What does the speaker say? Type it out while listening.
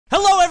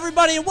Hello,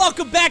 everybody, and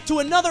welcome back to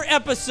another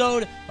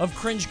episode of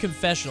Cringe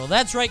Confessional.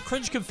 That's right,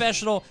 Cringe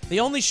Confessional, the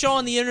only show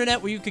on the internet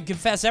where you can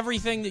confess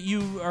everything that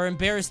you are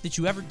embarrassed that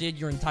you ever did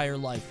your entire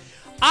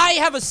life. I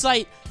have a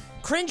site,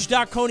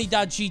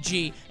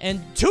 cringe.coney.gg,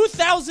 and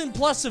 2,000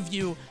 plus of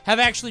you have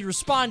actually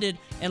responded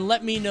and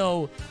let me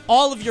know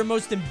all of your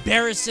most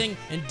embarrassing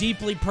and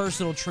deeply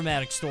personal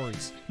traumatic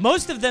stories.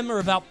 Most of them are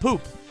about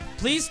poop.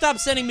 Please stop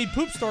sending me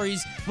poop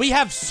stories. We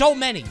have so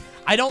many.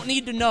 I don't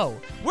need to know.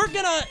 We're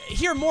gonna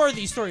hear more of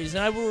these stories,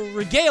 and I will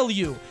regale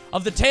you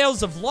of the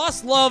tales of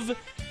lost love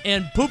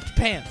and pooped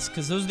pants,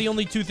 because those are the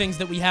only two things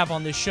that we have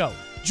on this show.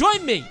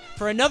 Join me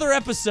for another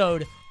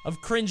episode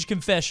of Cringe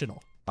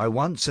Confessional. I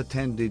once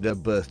attended a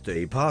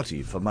birthday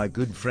party for my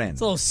good friend.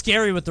 It's a little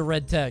scary with the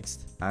red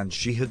text. And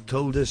she had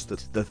told us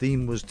that the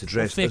theme was to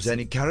dress as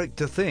any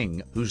character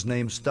thing whose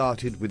name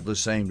started with the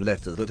same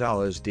letter that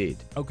ours did.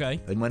 Okay.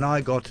 And when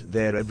I got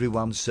there,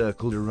 everyone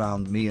circled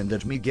around me and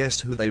let me guess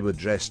who they were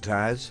dressed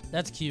as.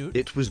 That's cute.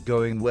 It was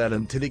going well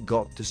until it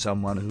got to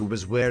someone who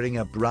was wearing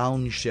a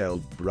brown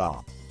shelled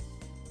bra.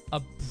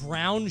 A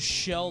brown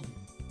shelled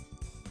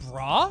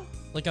bra?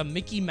 Like a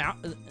Mickey Mouse?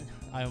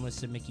 I almost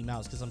said Mickey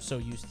Mouse because I'm so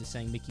used to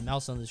saying Mickey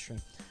Mouse on this stream.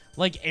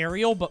 Like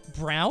Ariel, but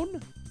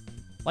brown?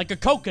 Like a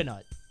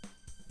coconut.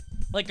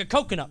 Like a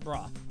coconut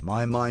bra.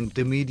 My mind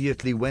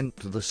immediately went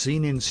to the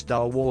scene in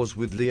Star Wars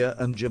with Leia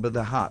and Jabba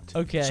the Hutt.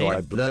 Okay. So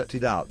I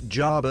blurted out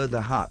Jabba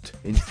the Hutt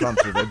in front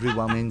of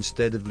everyone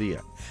instead of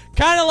Leia.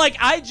 Kind of like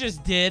I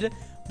just did,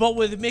 but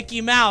with Mickey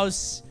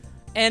Mouse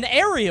and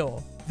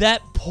Ariel.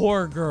 That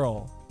poor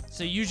girl.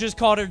 So you just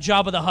called her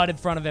Jabba the Hutt in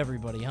front of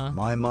everybody, huh?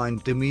 My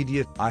mind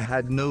I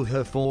had known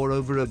her for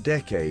over a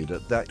decade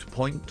at that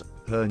point.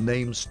 Her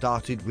name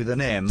started with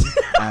an M,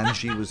 and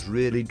she was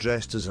really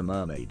dressed as a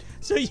mermaid.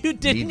 So you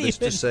didn't Needless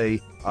to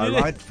say, I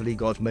rightfully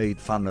got made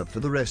fun of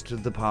for the rest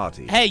of the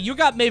party. Hey, you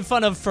got made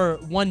fun of for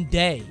one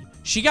day.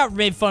 She got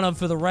made fun of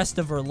for the rest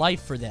of her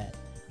life for that.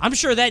 I'm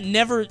sure that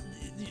never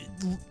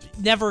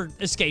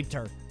escaped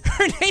her.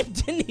 Her name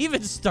didn't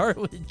even start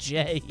with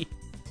J.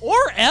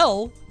 Or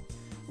L.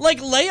 Like,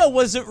 Leia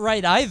wasn't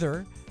right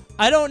either.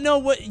 I don't know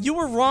what... You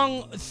were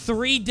wrong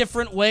 3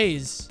 different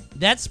ways.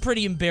 That's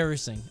pretty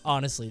embarrassing,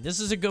 honestly. This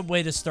is a good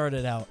way to start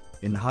it out.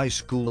 In high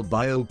school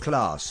bio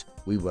class,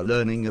 we were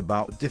learning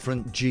about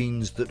different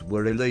genes that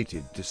were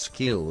related to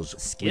skills.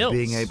 Skills? With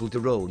being able to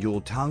roll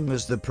your tongue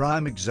as the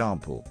prime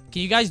example.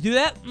 Can you guys do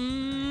that?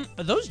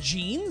 Are those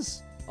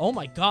genes? Oh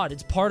my god,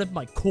 it's part of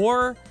my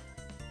core,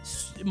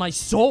 my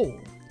soul.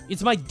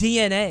 It's my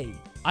DNA.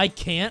 I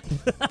can't.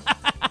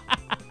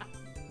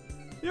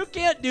 You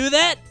can't do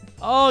that?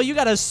 Oh, you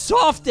got a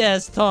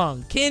soft-ass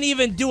tongue. Can't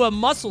even do a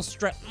muscle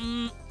stretch.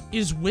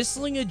 Is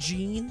whistling a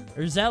gene?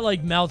 Or is that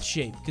like mouth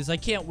shape? Because I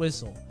can't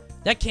whistle.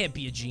 That can't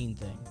be a gene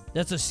thing.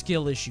 That's a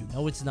skill issue.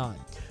 No, it's not.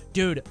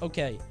 Dude,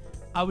 okay.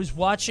 I was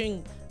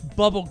watching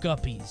Bubble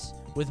Guppies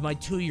with my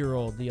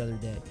 2-year-old the other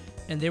day.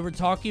 And they were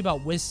talking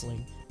about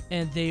whistling.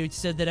 And they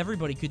said that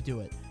everybody could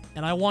do it.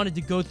 And I wanted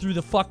to go through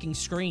the fucking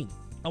screen.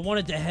 I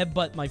wanted to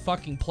headbutt my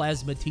fucking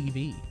plasma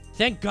TV.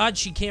 Thank God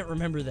she can't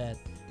remember that.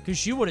 Because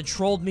she would have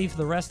trolled me for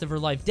the rest of her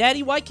life.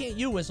 Daddy, why can't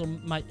you whistle?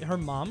 Her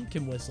mom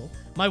can whistle.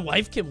 My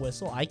wife can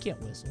whistle. I can't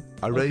whistle.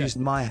 I raised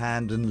my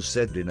hand and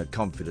said in a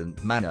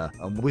confident manner,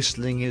 and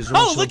whistling is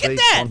also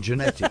based on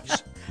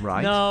genetics,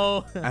 right?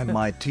 No. And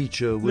my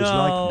teacher was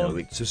like, no,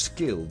 it's a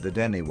skill that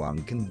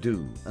anyone can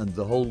do. And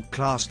the whole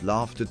class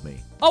laughed at me.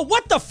 Oh,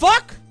 what the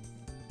fuck?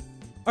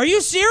 Are you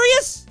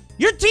serious?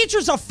 Your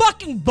teacher's a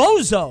fucking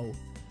bozo.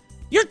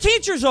 Your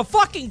teacher's a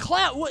fucking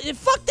clown.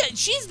 Fuck that.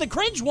 She's the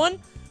cringe one.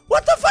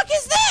 What the fuck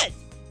is that?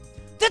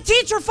 The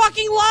teacher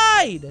fucking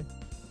lied.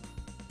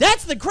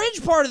 That's the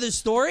cringe part of this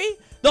story.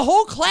 The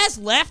whole class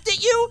laughed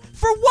at you?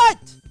 For what?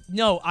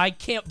 No, I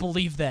can't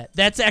believe that.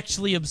 That's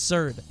actually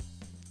absurd.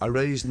 I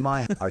raised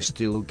my... I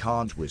still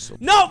can't whistle.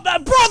 No,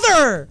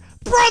 brother!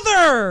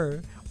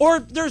 Brother! Or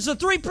there's a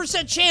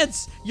 3%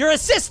 chance you're a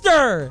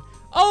sister.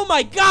 Oh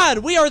my god,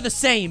 we are the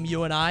same,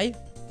 you and I.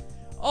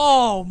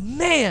 Oh,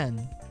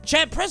 man.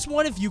 Chat, press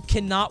 1 if you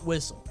cannot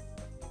whistle.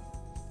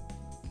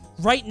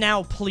 Right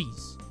now,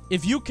 please.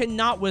 If you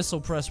cannot whistle,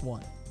 press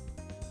 1.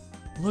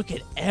 Look at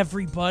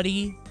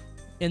everybody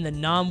in the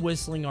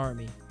non-whistling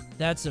army.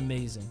 That's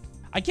amazing.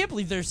 I can't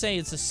believe they're saying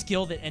it's a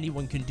skill that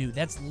anyone can do.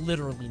 That's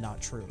literally not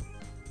true.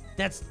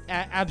 That's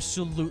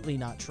absolutely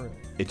not true.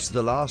 It's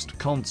the last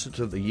concert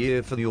of the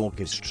year for the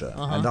orchestra,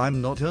 and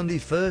I'm not only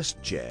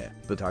first chair,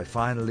 but I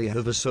finally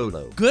have a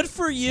solo. Good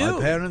for you!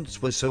 My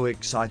parents were so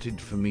excited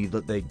for me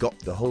that they got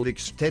the whole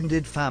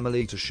extended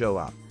family to show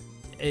up.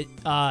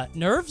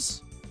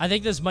 Nerves? I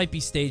think this might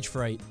be stage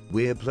fright.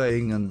 We're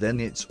playing and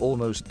then it's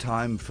almost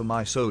time for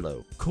my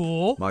solo.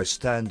 Cool. My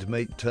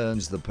standmate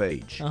turns the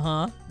page.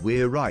 Uh-huh.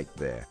 We're right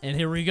there. And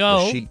here we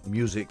go. The sheet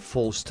music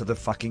falls to the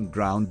fucking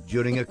ground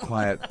during a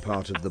quiet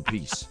part of the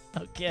piece.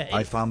 Okay.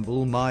 I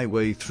fumble my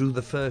way through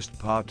the first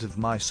part of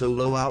my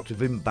solo out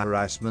of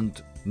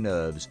embarrassment,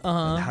 nerves,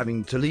 and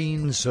having to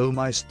lean so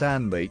my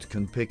standmate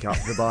can pick up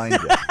the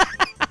binder.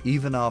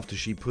 Even after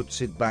she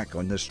puts it back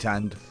on the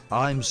stand,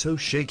 I'm so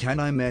shaken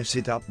I mess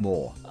it up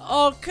more.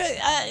 Okay,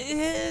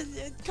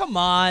 come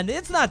on.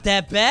 It's not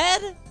that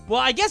bad. Well,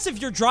 I guess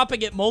if you're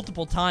dropping it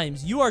multiple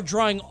times, you are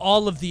drawing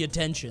all of the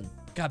attention.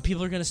 God,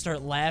 people are going to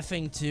start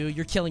laughing, too.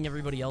 You're killing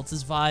everybody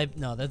else's vibe.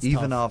 No, that's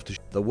Even tough. after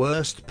the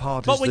worst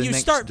part But is when the you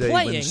next start day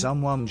playing- when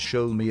someone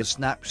showed me a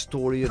snap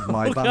story of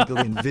my Oh, bundle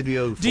God. in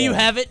video form. Do you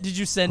have it? Did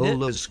you send it?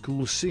 Whole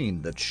school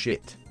scene that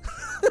shit.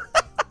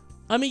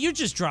 I mean, you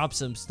just dropped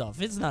some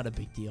stuff. It's not a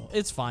big deal.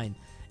 It's fine.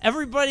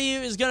 Everybody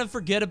is going to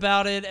forget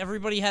about it.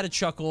 Everybody had a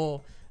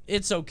chuckle.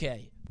 It's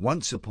okay.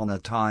 Once upon a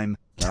time,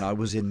 when I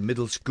was in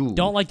middle school,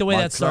 Don't like the way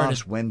my that started.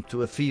 class went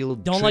to a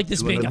field Don't trip like this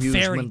to being an a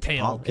fairy amusement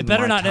tale. park It in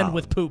better my not end town.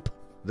 with poop.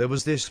 There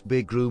was this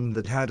big room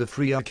that had a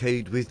free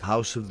arcade with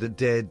House of the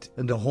Dead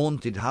and a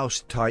haunted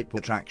house type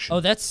attraction. Oh,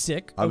 that's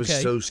sick. I was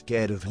Okay. so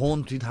scared of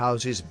haunted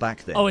houses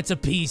back then. Oh, it's a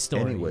pea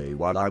story. Anyway,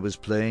 while I was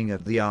playing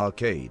at the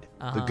arcade,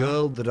 the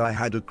girl that I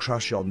had a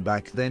crush on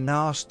back then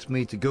asked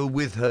me to go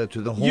with her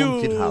to the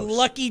haunted You house.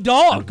 lucky And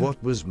dog.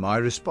 what was my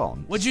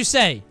response? What'd you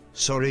say?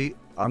 Sorry,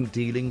 I'm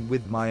dealing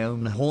with my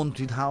own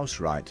haunted house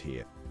right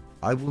here.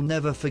 I will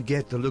never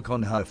forget the look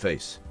on her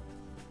face.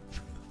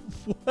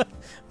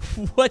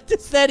 What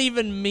does that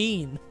even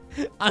mean?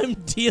 I'm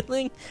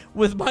dealing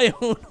with my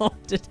own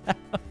haunted house.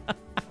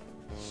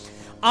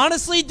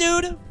 Honestly,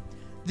 dude,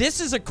 this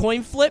is a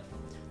coin flip.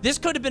 This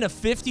could have been a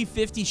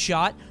 50-50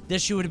 shot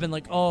that she would have been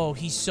like, oh,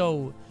 he's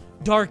so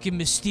dark and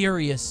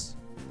mysterious.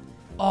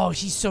 Oh,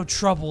 he's so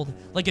troubled.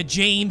 Like a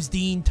James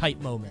Dean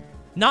type moment.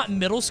 Not in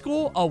middle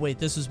school? Oh, wait,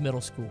 this was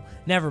middle school.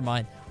 Never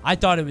mind. I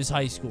thought it was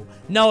high school.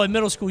 No, in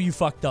middle school, you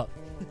fucked up.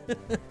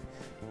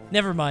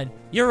 Never mind.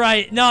 You're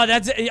right. No,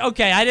 that's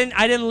okay. I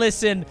didn't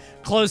listen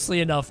closely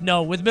enough.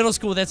 No, with middle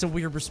school, that's a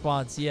weird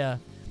response. Yeah.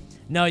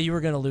 No, you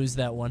were gonna lose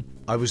that one.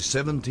 I was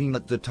 17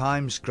 at the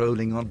time,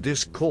 scrolling on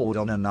Discord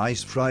on a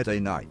nice Friday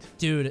night.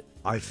 Dude,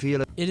 I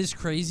feel it is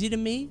crazy to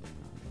me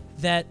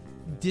that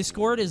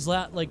Discord is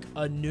like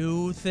a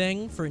new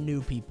thing for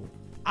new people.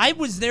 I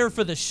was there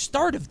for the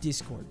start of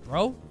Discord,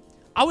 bro.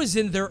 I was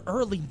in their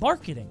early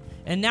marketing,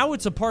 and now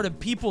it's a part of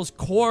people's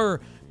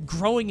core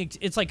growing.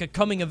 It's like a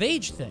coming of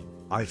age thing.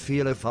 I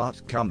feel a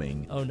fart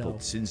coming. Oh, no.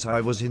 But since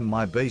I was in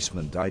my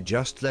basement, I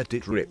just let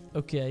it rip.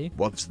 Okay.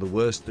 What's the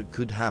worst that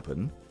could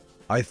happen?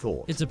 I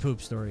thought. It's a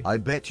poop story. I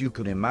bet you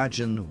can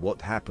imagine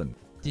what happened.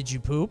 Did you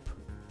poop?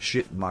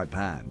 Shit my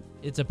pan.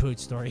 It's a poop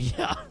story.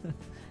 Yeah.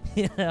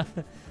 Yeah.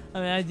 I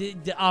mean, I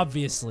did,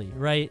 obviously,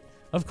 right?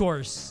 Of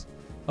course.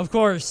 Of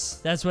course.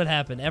 That's what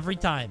happened every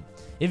time.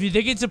 If you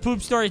think it's a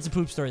poop story, it's a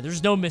poop story.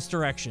 There's no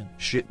misdirection.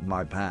 Shit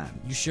my pan.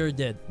 You sure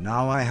did.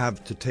 Now I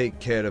have to take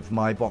care of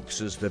my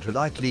boxes that are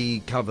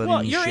lightly covered Well,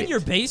 in you're shit. in your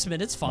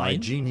basement. It's fine. My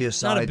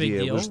genius Not a big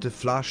idea deal. was to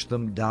flush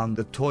them down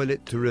the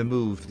toilet to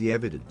remove the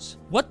evidence.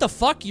 What the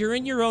fuck? You're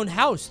in your own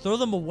house. Throw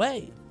them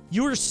away.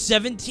 You were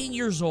 17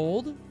 years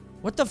old?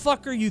 What the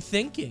fuck are you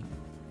thinking?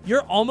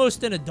 You're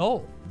almost an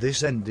adult.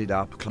 This ended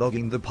up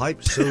clogging the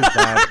pipe so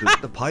bad that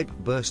the pipe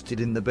bursted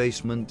in the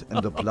basement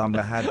and the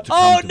plumber had to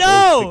come to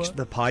both fix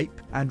the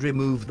pipe and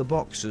remove the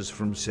boxes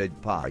from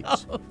said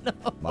pipes. Oh, no.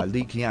 My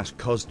leaky ass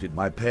costed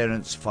my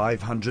parents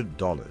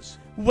 $500.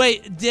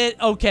 Wait,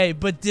 okay,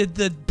 but did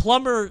the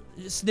plumber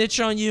snitch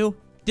on you?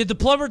 Did the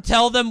plumber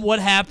tell them what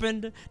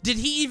happened? Did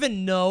he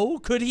even know?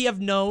 Could he have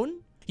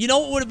known? You know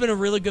what would have been a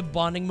really good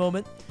bonding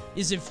moment?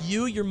 Is if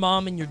you, your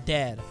mom, and your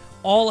dad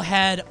all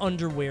had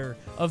underwear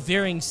of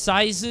varying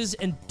sizes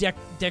and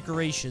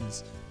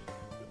decorations,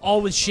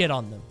 all with shit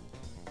on them.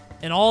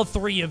 And all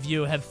three of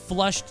you have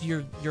flushed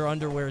your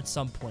underwear at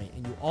some point,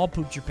 and you all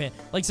pooped your pants.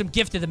 Like some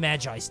Gift of the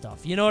Magi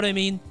stuff, you know what I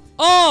mean?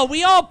 Oh,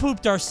 we all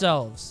pooped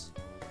ourselves.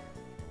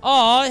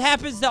 Oh, it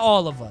happens to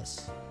all of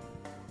us.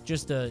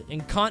 Just a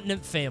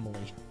incontinent family.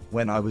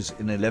 When I was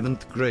in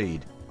 11th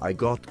grade, I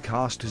got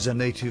cast as a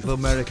Native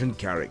American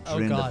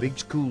character in the Big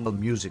School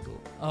musical.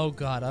 Oh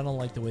god, I don't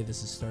like the way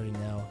this is starting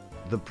now.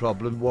 The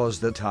problem was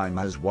that I'm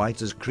as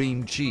white as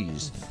cream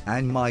cheese,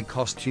 and my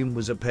costume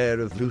was a pair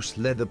of loose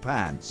leather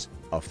pants,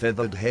 a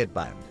feathered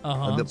headband,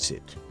 and that's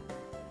it.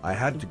 I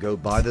had to go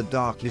buy the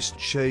darkest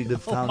shade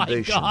of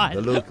foundation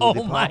the local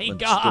department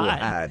store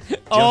had,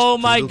 just oh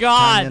my to look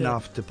god! tan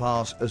enough to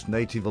pass as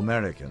Native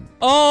American.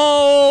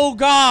 Oh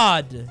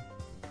god!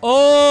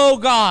 Oh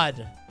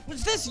god!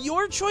 Was this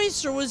your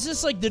choice, or was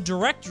this like the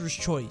director's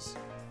choice?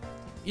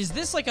 Is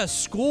this like a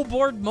school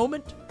board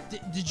moment?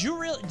 Did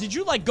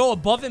you like go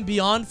above and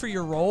beyond for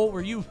your role?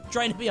 Were you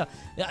trying to be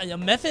a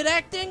method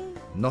acting?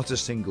 Not a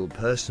single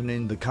person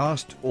in the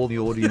cast or the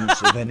audience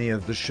of any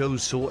of the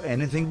shows saw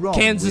anything wrong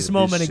Kansas with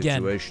moment this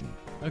again. situation.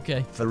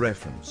 Okay. For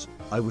reference,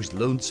 I was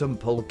Lonesome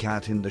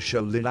Polecat in the show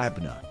Lil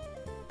Abner.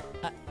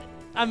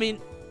 I mean,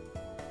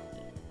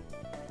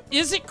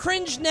 is it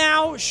cringe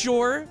now?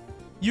 Sure.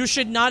 You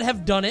should not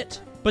have done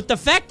it. But the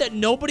fact that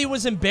nobody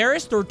was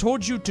embarrassed or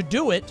told you to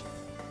do it,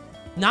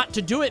 not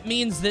to do it,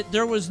 means that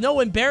there was no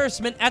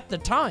embarrassment at the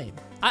time.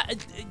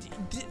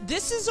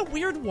 This is a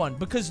weird one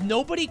because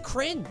nobody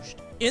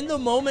cringed. In the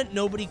moment,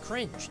 nobody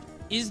cringed.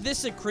 Is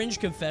this a cringe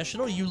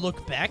confessional? You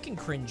look back and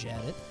cringe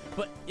at it.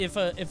 But if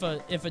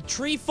a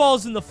tree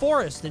falls in the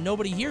forest and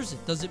nobody hears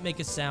it, does it make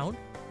a sound?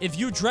 If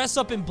you dress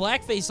up in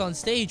blackface on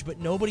stage but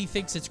nobody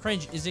thinks it's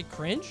cringe, is it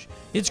cringe?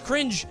 It's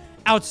cringe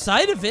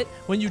outside of it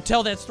when you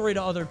tell that story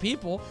to other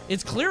people.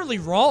 It's clearly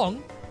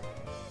wrong.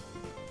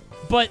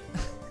 But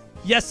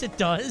yes, it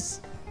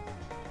does.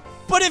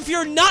 But if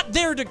you're not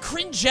there to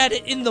cringe at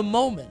it in the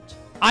moment,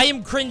 I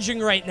am cringing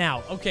right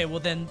now. Okay,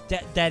 well then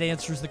that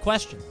answers the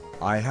question.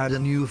 I had a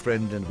new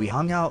friend and we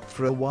hung out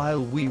for a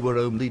while. We were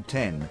only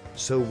 10,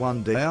 so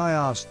one day I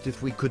asked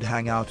if we could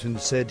hang out and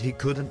said he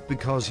couldn't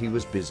because he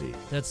was busy.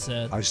 That's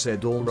sad. I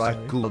said, alright,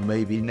 cool,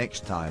 maybe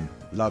next time.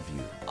 Love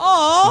you.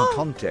 Aww! In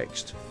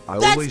context, I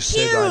That's always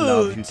said I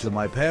love you to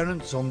my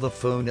parents on the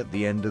phone at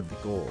the end of the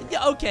call.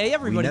 Yeah, okay,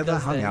 everybody does that. We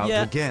never hung out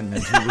yeah. again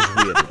and he was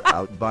weirded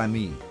out by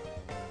me.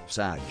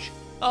 Sag.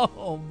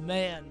 Oh,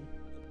 man.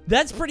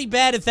 That's pretty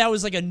bad if that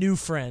was like a new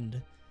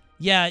friend.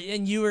 Yeah,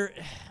 and you were...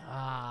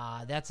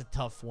 that's a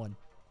tough one.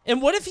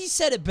 And what if he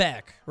said it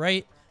back,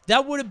 right?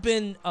 That would have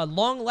been a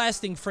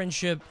long-lasting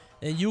friendship,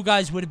 and you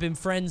guys would have been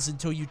friends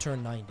until you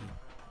turned 90.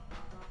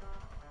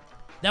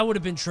 That would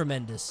have been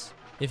tremendous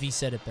if he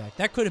said it back.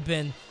 That could have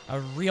been a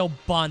real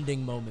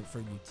bonding moment for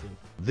you two.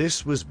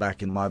 This was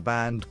back in my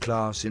band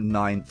class in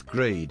 9th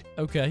grade.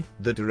 Okay.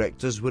 The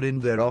directors were in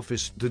their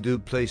office to do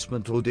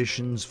placement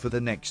auditions for the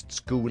next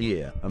school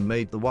year and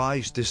made the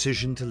wise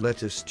decision to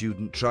let a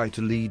student try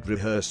to lead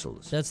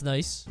rehearsals. That's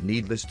nice.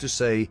 Needless to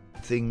say,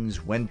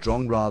 things went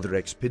wrong rather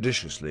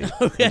expeditiously.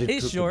 Okay, and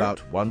it took sure. about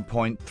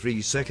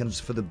 1.3 seconds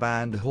for the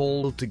band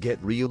hall to get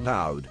real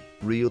loud,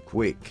 real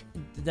quick.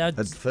 That's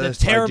At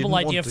first, a terrible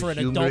I didn't idea want for an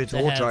to humor adult it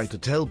to or have. try to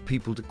tell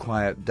people to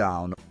quiet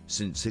down,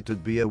 since it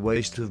would be a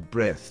waste of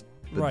breath.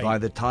 But Right. by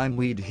the time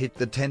we'd hit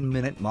the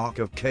 10-minute mark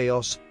of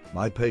chaos,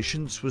 my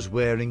patience was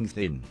wearing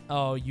thin.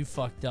 Oh, you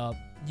fucked up.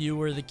 You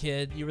were the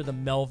kid. You were the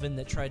Melvin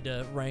that tried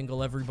to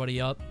wrangle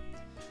everybody up.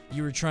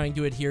 You were trying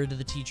to adhere to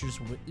the teacher's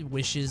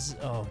wishes.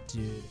 Oh,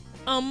 dude.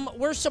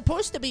 We're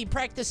supposed to be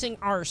practicing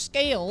our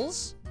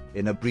scales.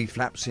 In a brief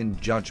lapse in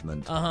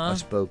judgment, Uh-huh. I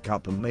spoke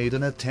up and made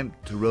an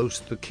attempt to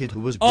roast the kid who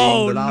was being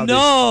Oh, the loudest,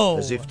 no!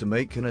 as if to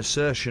make an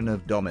assertion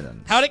of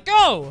dominance. How'd it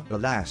go?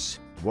 Alas,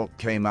 what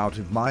came out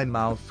of my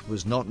mouth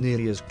was not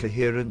nearly as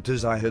coherent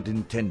as I had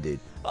intended.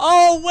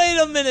 Oh, wait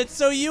a minute.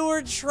 So you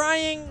were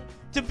trying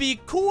to be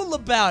cool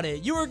about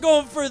it. You were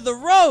going for the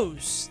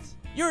roast.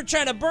 You were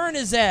trying to burn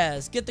his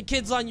ass. Get the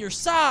kids on your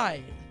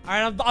side. All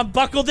right, I'm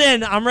buckled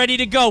in. I'm ready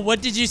to go.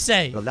 What did you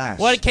say? Alas,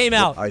 what came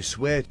out? I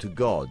swear to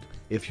God,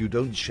 if you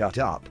don't shut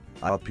up,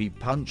 I'll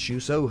punch you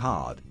so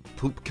hard,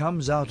 poop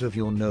comes out of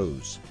your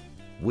nose.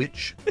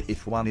 Which,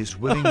 if one is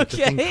willing to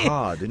think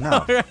hard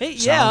enough,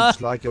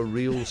 sounds like a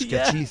real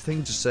sketchy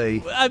thing to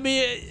say. I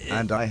mean...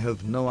 And I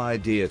have no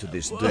idea to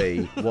this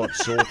day what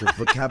sort of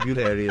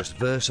vocabularious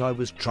verse I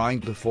was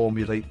trying to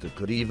formulate that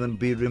could even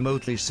be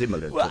remotely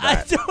similar to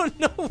that. I don't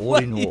know All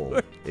in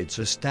all, it's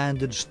a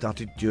standard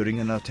stuttered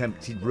during an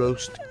attempted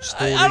roast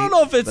story. I don't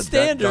know if it's but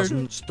standard. That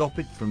doesn't stop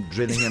it from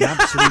drilling an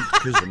absolute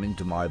prism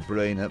into my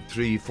brain at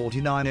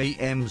 3:49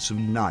 a.m.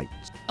 some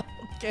nights.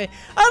 Okay,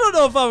 I don't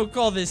know if I would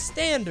call this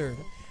standard.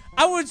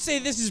 I would say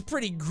this is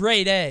pretty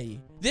grade A.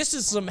 This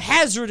is some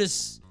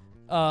hazardous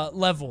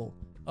level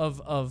of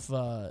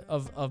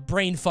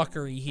brain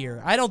fuckery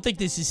here. I don't think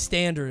this is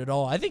standard at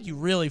all. I think you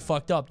really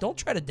fucked up. Don't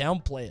try to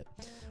downplay it.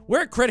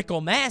 We're at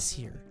critical mass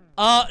here.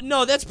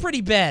 No, that's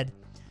pretty bad.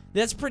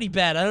 That's pretty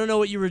bad. I don't know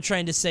what you were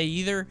trying to say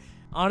either.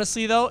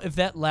 Honestly, though, if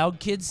that loud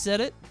kid said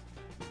it,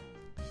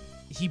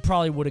 he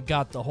probably would have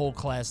got the whole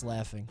class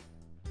laughing.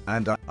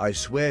 And I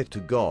swear to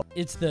God,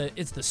 it's the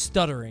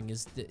stuttering.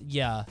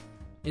 Yeah.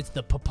 It's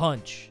the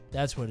punch.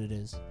 That's what it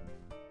is.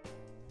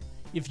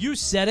 If you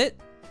said it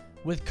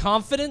with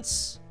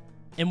confidence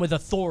and with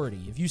authority,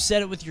 if you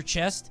said it with your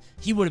chest,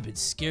 he would have been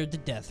scared to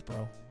death,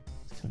 bro.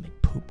 He's gonna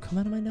make poop come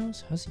out of my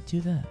nose? How's he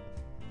do that?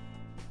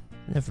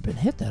 I've never been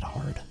hit that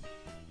hard.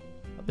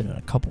 I've been in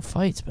a couple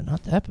fights, but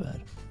not that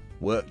bad.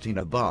 worked in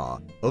a bar,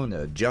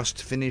 owner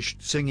just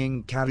finished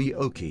singing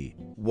karaoke,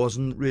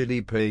 wasn't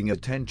really paying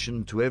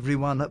attention to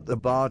everyone at the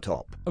bar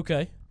top.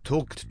 Okay.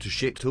 Talked to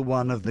shit to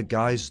one of the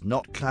guys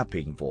not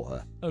clapping for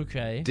her.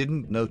 Okay.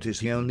 Didn't notice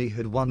he only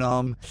had one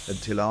arm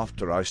until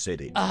after I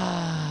said it.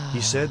 He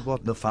said,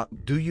 "What the fuck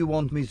do you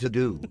want me to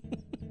do?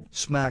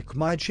 Smack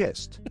my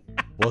chest."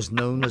 Was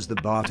known as the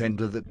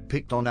bartender that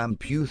picked on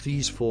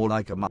amputees for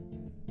like a month.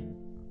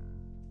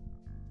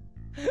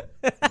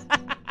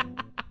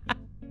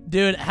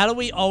 Dude, how do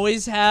we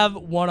always have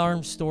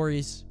one-arm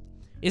stories?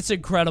 It's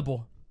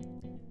incredible.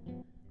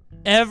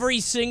 Every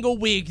single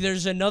week,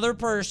 there's another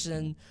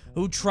person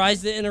who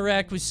tries to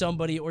interact with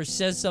somebody or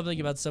says something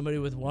about somebody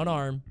with one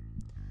arm.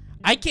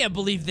 I can't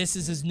believe this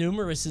is as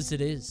numerous as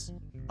it is.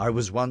 I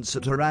was once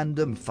at a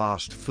random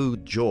fast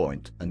food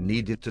joint and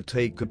needed to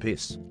take a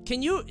piss.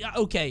 Can you...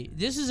 Okay,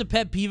 this is a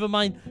pet peeve of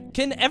mine.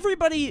 Can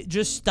everybody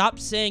just stop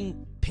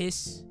saying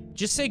piss?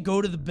 Just say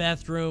go to the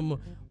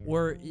bathroom,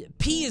 or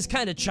pee is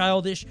kind of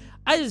childish.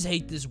 I just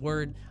hate this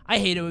word. I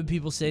hate it when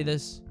people say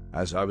this.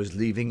 as I was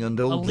leaving, an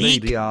old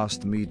lady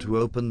asked me to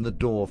open the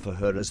door for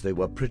her as they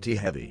were pretty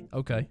heavy.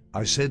 Okay.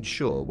 I said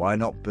sure, why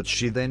not, but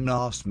she then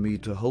asked me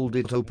to hold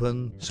it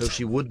open so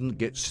she wouldn't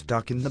get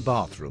stuck in the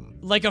bathroom.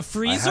 Like a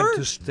freezer? I had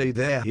to stay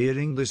there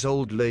hearing this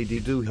old lady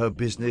do her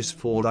business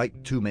for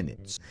like 2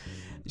 minutes.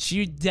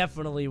 She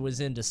definitely was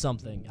into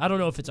something. I don't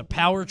know if it's a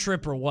power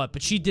trip or what,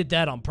 but she did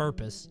that on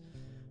purpose.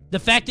 The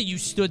fact that you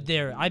stood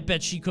there, I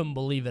bet she couldn't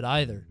believe it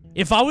either.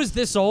 If I was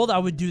this old, I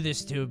would do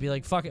this too. Be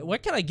like, fuck it,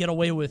 what can I get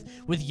away with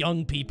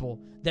young people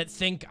that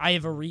think I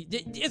have a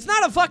It's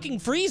not a fucking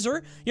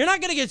freezer. You're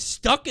not gonna get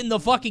stuck in the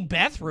fucking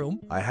bathroom.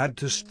 I had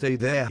to stay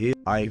there.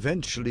 I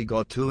eventually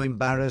got too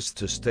embarrassed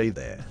to stay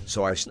there,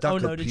 so I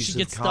stuck a piece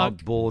of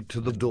cardboard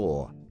to the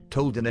door,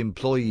 told an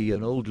employee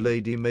an old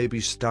lady may be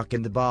stuck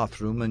in the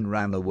bathroom, and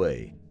ran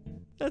away.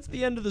 That's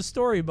the end of the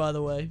story, by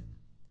the way.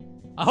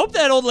 I hope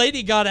that old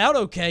lady got out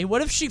okay.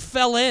 What if she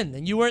fell in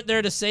and you weren't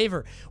there to save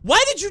her?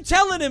 Why did you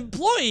tell an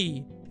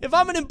employee? If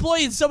I'm an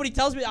employee and somebody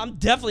tells me, I'm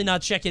definitely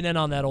not checking in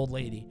on that old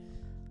lady.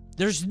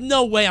 There's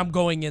no way I'm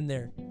going in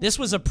there. This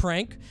was a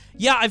prank.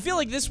 Yeah, I feel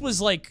like this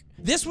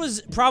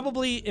was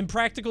probably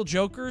Impractical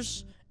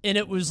Jokers, and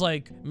it was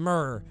like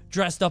Murr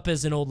dressed up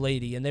as an old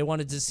lady, and they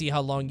wanted to see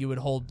how long you would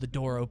hold the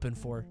door open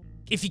for.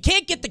 If you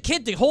can't get the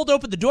kid to hold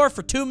open the door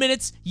for 2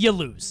 minutes, you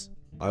lose.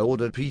 I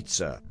ordered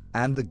pizza,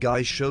 and the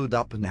guy showed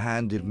up and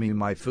handed me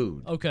my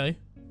food. Okay.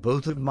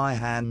 Both of my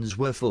hands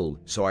were full,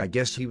 so I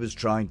guess he was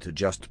trying to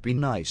just be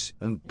nice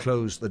and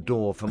close the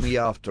door for me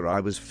after I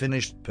was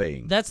finished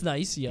paying. That's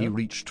nice, yeah. He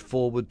reached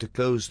forward to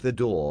close the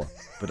door,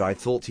 but I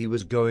thought he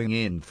was going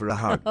in for a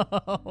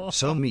hug.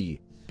 So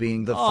me,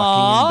 being the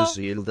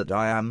fucking imbecile that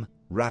I am,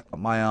 wrapped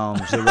my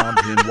arms around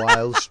him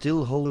while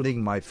still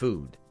holding my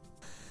food.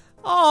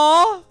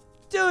 Aww.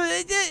 Dude,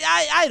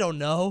 I don't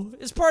know.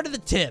 It's part of the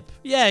tip.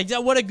 Yeah,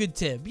 what a good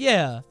tip.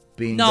 Yeah.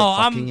 Being the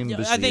fucking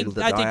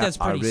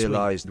imbecile I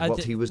realized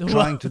what he was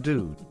trying to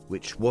do,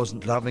 which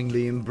wasn't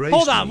lovingly embraced.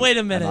 Hold on, wait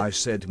a minute. And I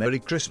said Merry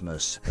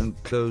Christmas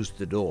and closed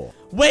the door.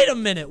 Wait a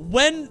minute.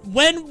 When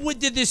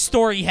did this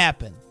story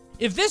happen?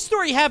 If this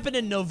story happened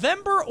in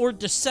November or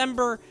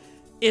December,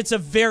 it's a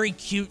very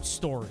cute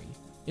story.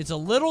 It's a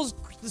little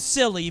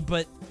silly,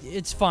 but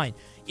it's fine.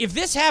 If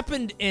this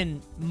happened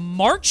in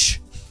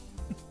March,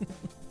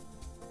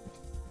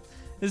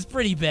 it's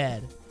pretty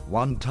bad.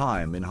 One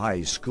time in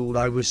high school,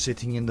 I was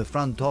sitting in the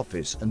front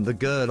office, and the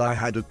girl I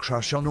had a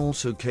crush on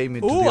also came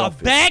into the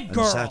office and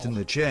sat in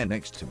the chair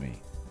next to me.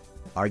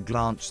 I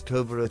glanced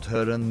over at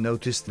her and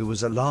noticed there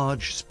was a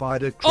large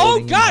spider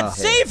crawling in her hair.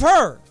 Save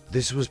her!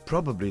 This was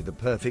probably the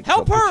perfect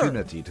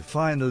opportunity to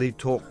finally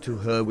talk to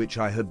her, which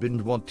I had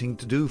been wanting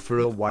to do for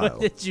a while.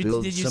 Did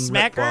you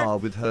smack her?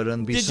 With her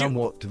and be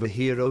somewhat of a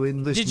hero in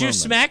this moment. Did you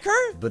smack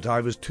her? But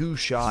I was too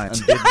shy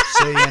and didn't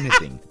say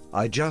anything.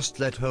 I just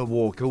let her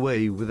walk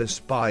away with a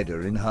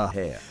spider in her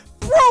hair.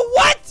 Bro,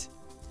 what?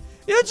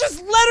 You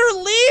just let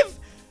her leave?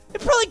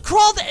 It probably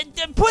crawled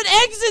and put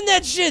eggs in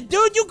that shit,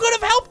 dude. You could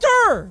have helped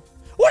her.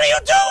 What are you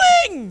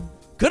doing?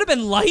 Could have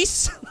been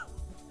lice.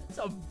 It's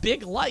a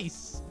big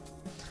lice.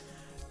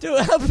 Dude,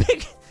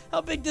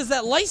 how big does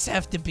that lice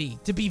have to be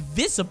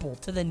visible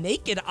to the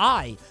naked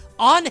eye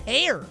on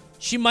hair?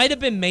 She might have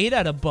been made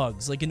out of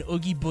bugs, like an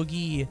Oogie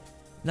Boogie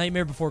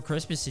Nightmare Before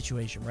Christmas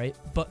situation, right?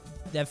 But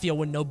that feel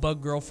with no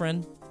bug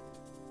girlfriend,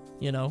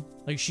 you know,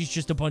 like she's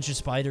just a bunch of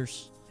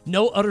spiders.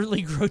 No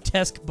utterly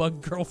grotesque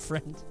bug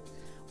girlfriend.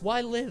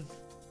 Why live?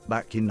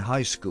 Back in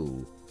high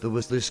school, there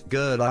was this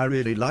girl I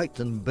really liked,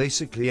 and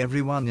basically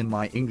everyone in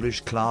my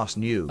English class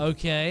knew.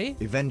 Okay.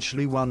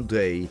 Eventually one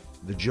day,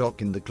 the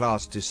jock in the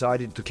class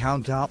decided to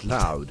count out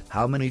loud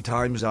how many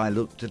times I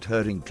looked at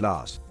her in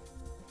class.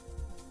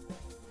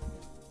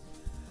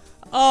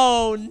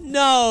 Oh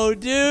no,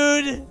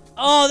 dude.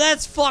 Oh,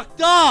 that's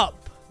fucked up.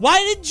 Why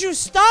didn't you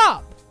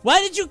stop?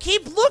 Why did you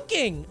keep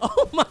looking?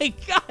 Oh my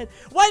god.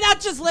 Why not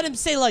just let him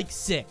say like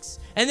 6?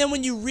 And then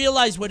when you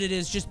realize what it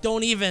is, just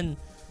don't even...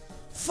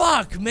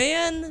 Fuck,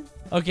 man.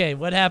 Okay,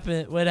 what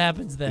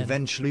happens then?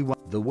 Eventually,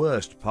 the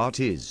worst part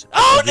is...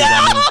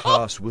 everyone in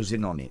class was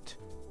in on it.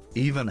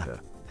 Even her.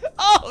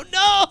 Oh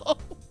no!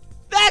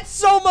 That's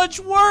so much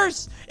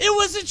worse! It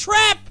was a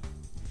trap!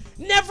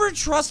 Never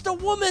trust a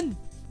woman!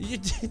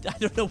 I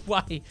don't know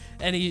why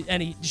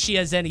she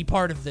has any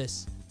part of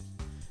this.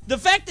 The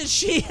fact that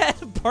she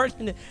had a part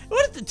in it.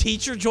 What if the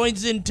teacher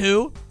joins in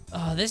too?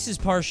 This is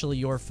partially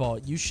your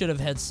fault. You should have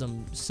had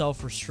some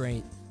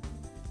self-restraint.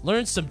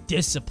 Learn some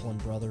discipline,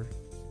 brother.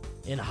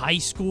 In high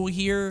school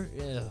here,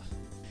 ugh.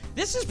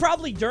 This is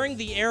probably during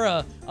the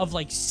era of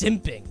like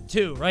simping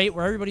too, right?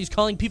 Where everybody's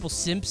calling people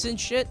simps and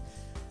shit.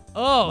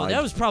 Oh,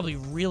 that was probably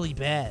really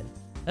bad.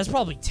 That's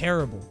probably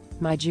terrible.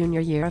 My junior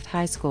year of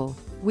high school,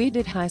 we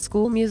did High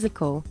School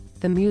Musical,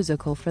 the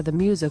musical for the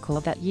musical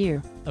of that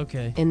year.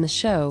 Okay. In the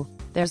show,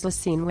 there's a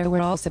scene where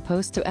we're all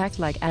supposed to act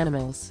like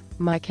animals.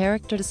 My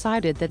character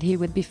decided that he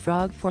would be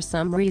Frog for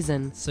some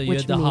reason, So you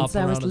which had to means hop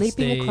I was around the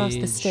leaping across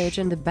the stage. stage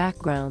in the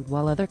background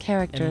while other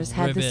characters And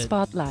had the ribbit.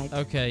 spotlight.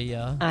 Okay,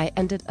 yeah. I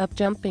ended up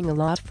jumping a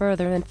lot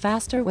further and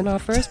faster when our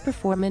first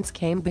performance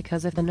came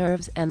because of the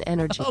nerves and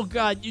energy. Oh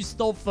god, you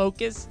stole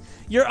focus?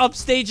 You're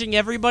upstaging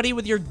everybody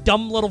with your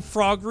dumb little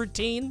frog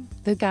routine?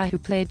 The guy who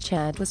played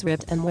Chad was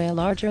ripped and way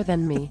larger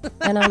than me,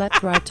 and I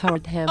leapt right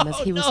toward him as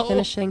he was no.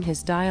 finishing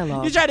his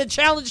dialogue. You tried to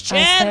challenge I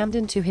Chad? slammed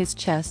into his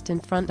chest in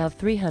front of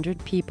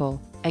 300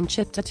 people and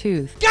chipped a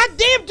tooth. God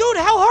damn, dude,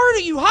 how hard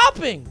are you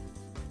hopping?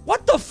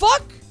 What the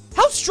fuck?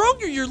 How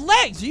strong are your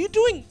legs? Are you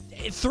doing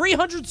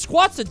 300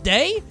 squats a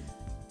day?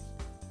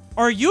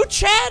 Are you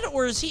Chad,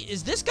 or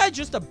is this guy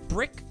just a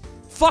brick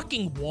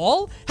fucking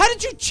wall? How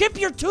did you chip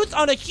your tooth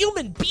on a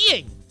human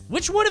being?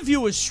 Which one of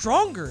you is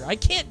stronger? I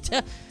can't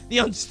tell. The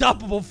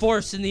unstoppable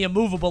force and the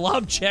immovable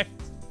object.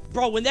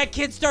 Bro, when that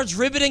kid starts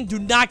ribbiting, do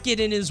not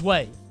get in his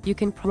way. You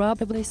can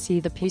probably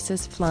see the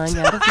pieces flying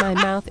out of my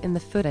mouth in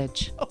the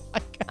footage. Oh my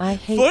god. I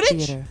hate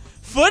Footage? theater.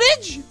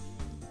 Footage?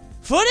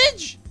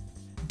 Footage?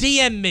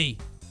 DM me.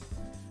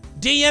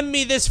 DM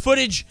me this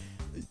footage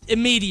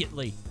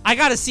immediately. I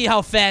gotta see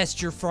how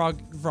fast you're frog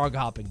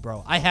hopping,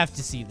 bro. I have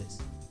to see this.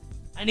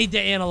 I need to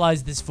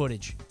analyze this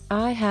footage.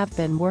 I have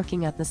been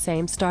working at the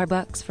same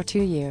Starbucks for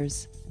 2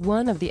 years.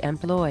 One of the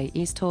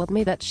employees told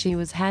me that she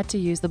had to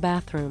use the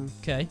bathroom.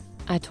 Okay.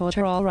 I told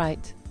her all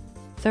right.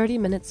 30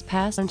 minutes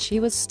passed and she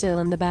was still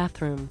in the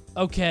bathroom.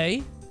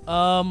 Okay.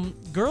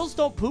 Girls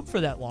don't poop for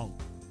that long.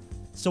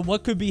 So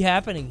what could be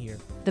happening here?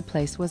 The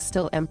place was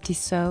still empty,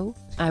 so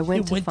I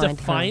went You to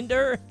find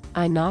her. her?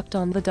 I knocked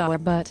on the door,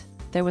 but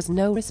there was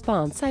no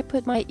response. I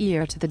put my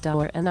ear to the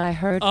door and I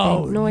heard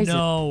Oh, faint noises.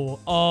 no.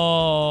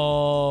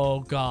 Oh,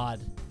 God.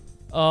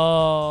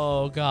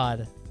 Oh,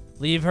 God.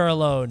 Leave her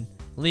alone.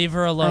 Leave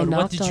her I alone. What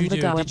knocked did on you the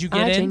do? door. Did you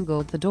get I in?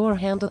 jingled the door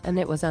handle and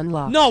it was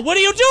unlocked. No, what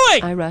are you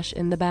doing? I rush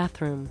in the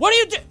bathroom. What are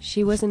you doing?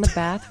 She was in the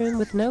bathroom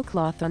with no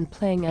cloth on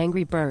playing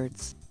Angry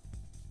Birds.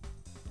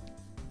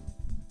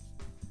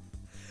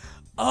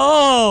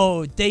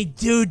 Oh, they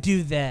do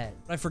that.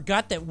 I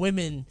forgot that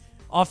women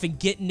often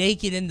get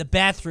naked in the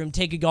bathroom,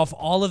 taking off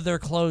all of their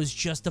clothes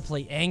just to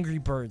play Angry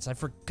Birds. I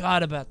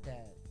forgot about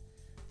that.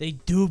 They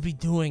do be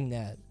doing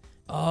that.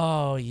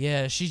 Oh,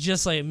 yeah, she's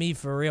just like me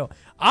for real.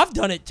 I've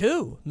done it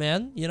too,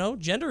 man. You know,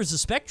 gender is a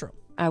spectrum.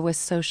 I was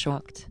so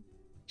shocked.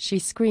 She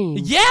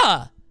screamed.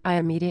 Yeah! I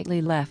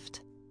immediately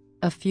left.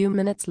 A few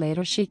minutes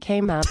later she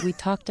came out. We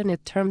talked and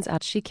it turns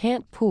out she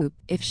can't poop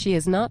if she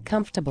is not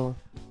comfortable.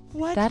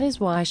 What? That is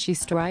why she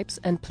stripes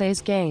and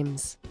plays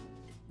games.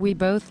 We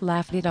both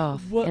laughed it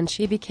off, What? and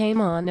she became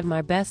one of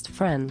my best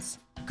friends.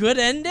 Good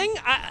ending?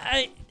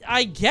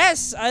 I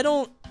guess. I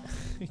don't...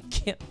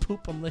 can't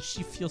poop unless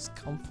she feels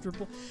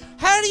comfortable.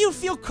 How do you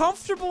feel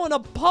comfortable in a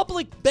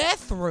public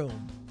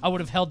bathroom? I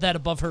would have held that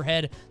above her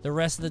head the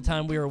rest of the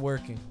time we were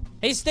working.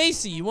 Hey,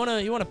 Stacy, you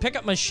wanna pick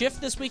up my shift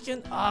this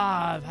weekend?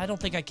 I don't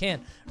think I can.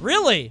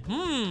 Really?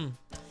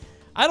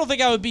 I don't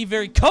think I would be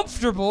very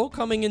comfortable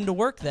coming into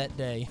work that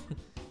day.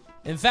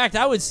 In fact,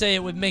 I would say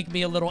it would make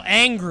me a little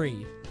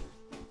angry.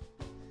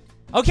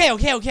 Okay,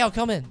 I'll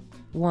come in.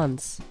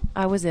 Once,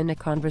 I was in a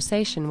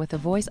conversation with a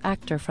voice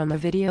actor from a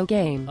video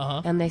game,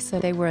 and they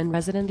said they were in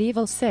Resident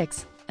Evil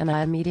 6, and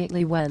I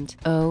immediately went,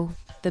 oh,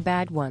 the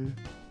bad one.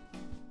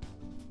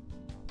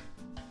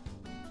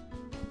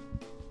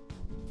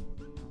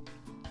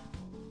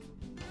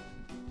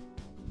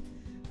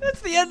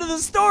 That's the end of the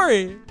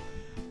story.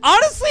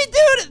 Honestly,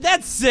 dude,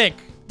 that's sick.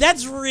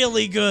 That's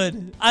really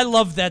good. I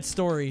love that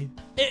story.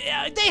 They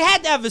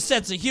had to have a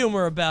sense of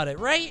humor about it,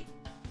 right?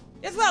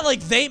 It's not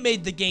like they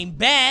made the game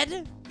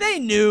bad. They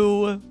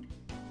knew.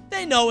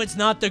 They know it's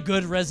not the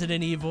good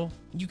Resident Evil.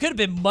 You could have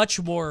been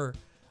much more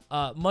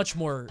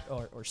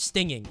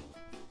stinging.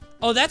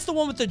 Oh, that's the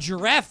one with the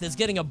giraffe that's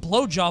getting a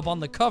blowjob on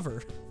the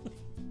cover.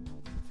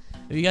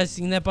 Have you guys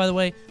seen that, by the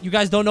way? You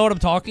guys don't know what I'm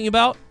talking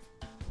about?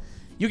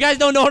 You guys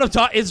don't know what I'm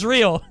talking... It's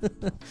real.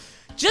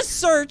 Just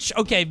search...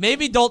 Okay,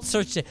 maybe don't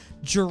search it.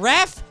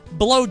 Giraffe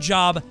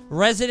blowjob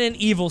Resident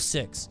Evil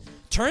 6.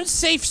 Turn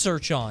safe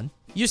search on.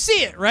 You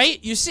see it,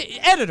 right? You see...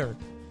 Editor,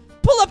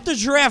 pull up the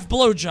giraffe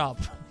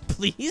blowjob,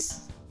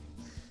 please.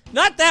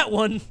 Not that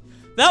one.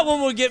 That one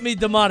will get me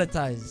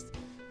demonetized.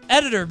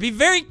 Editor, be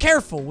very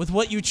careful with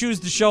what you choose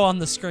to show on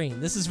the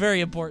screen. This is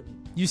very important.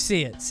 You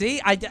see it.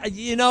 See?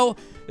 You know,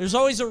 there's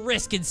always a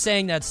risk in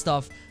saying that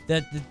stuff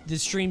that the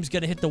stream's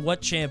gonna hit the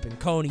what champion,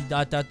 Coney, ...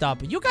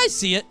 But you guys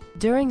see it.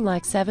 During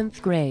like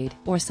 7th grade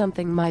or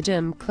something, my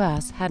gym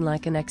class had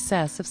like an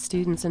excess of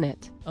students in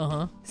it.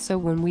 So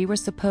when we were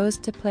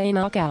supposed to play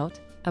knockout,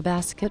 a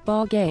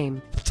basketball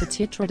game, the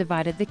teacher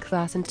divided the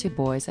class into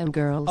boys and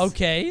girls.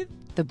 Okay.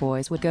 The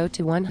boys would go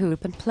to one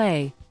hoop and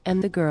play,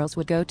 and the girls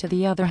would go to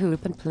the other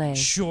hoop and play.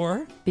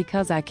 Sure.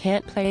 Because I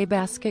can't play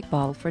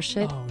basketball for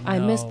shit, Oh, I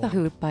missed no. the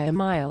hoop by a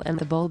mile and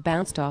the ball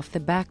bounced off the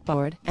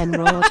backboard and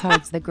rolled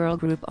towards the girl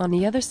group on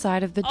the other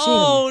side of the gym.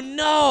 Oh,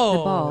 no.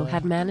 The ball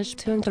had managed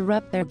to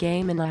interrupt their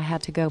game and I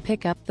had to go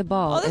pick up the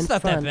ball Oh, that's in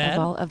not that front bad. of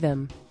all of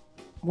them.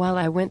 While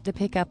I went to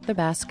pick up the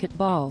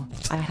basketball,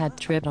 I had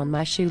tripped on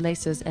my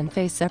shoelaces and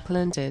face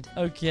planted.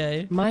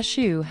 Okay. My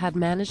shoe had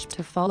managed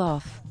to fall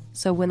off,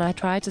 so when I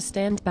tried to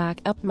stand back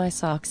up, my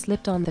sock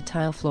slipped on the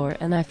tile floor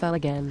and I fell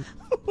again.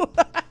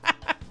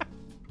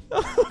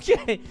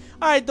 Okay.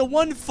 All right, the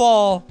one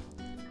fall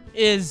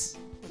is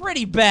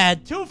pretty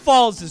bad. 2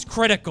 falls is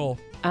critical.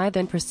 I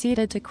then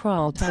proceeded to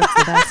crawl towards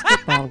the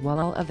basketball while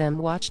all of them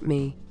watched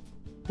me.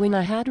 When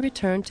I had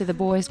returned to the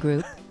boys'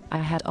 group, I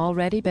had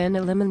already been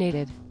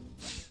eliminated.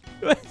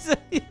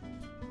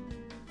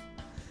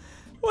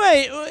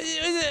 Wait,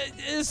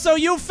 so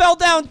you fell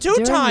down 2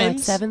 During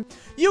times? night 7,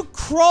 You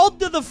crawled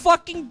to the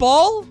fucking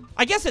ball?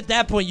 I guess at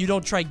that point you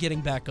don't try getting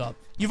back up.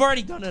 You've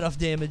already done enough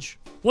damage.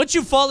 Once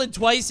you've fallen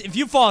twice, if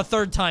you fall a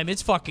 3rd time,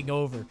 it's fucking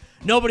over.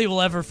 Nobody will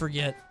ever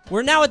forget.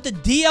 We're now at the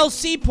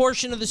DLC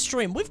portion of the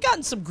stream. We've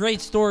gotten some great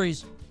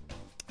stories,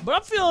 but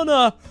I'm feeling,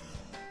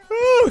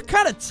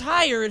 kind of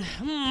tired.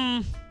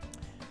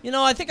 You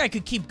know, I think I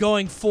could keep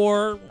going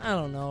for, I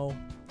don't know.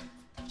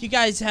 If you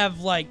guys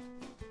have, like,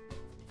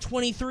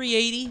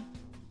 2380,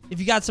 if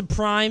you got some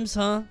primes,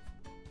 huh?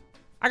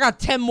 I got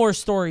 10 more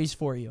stories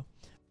for you.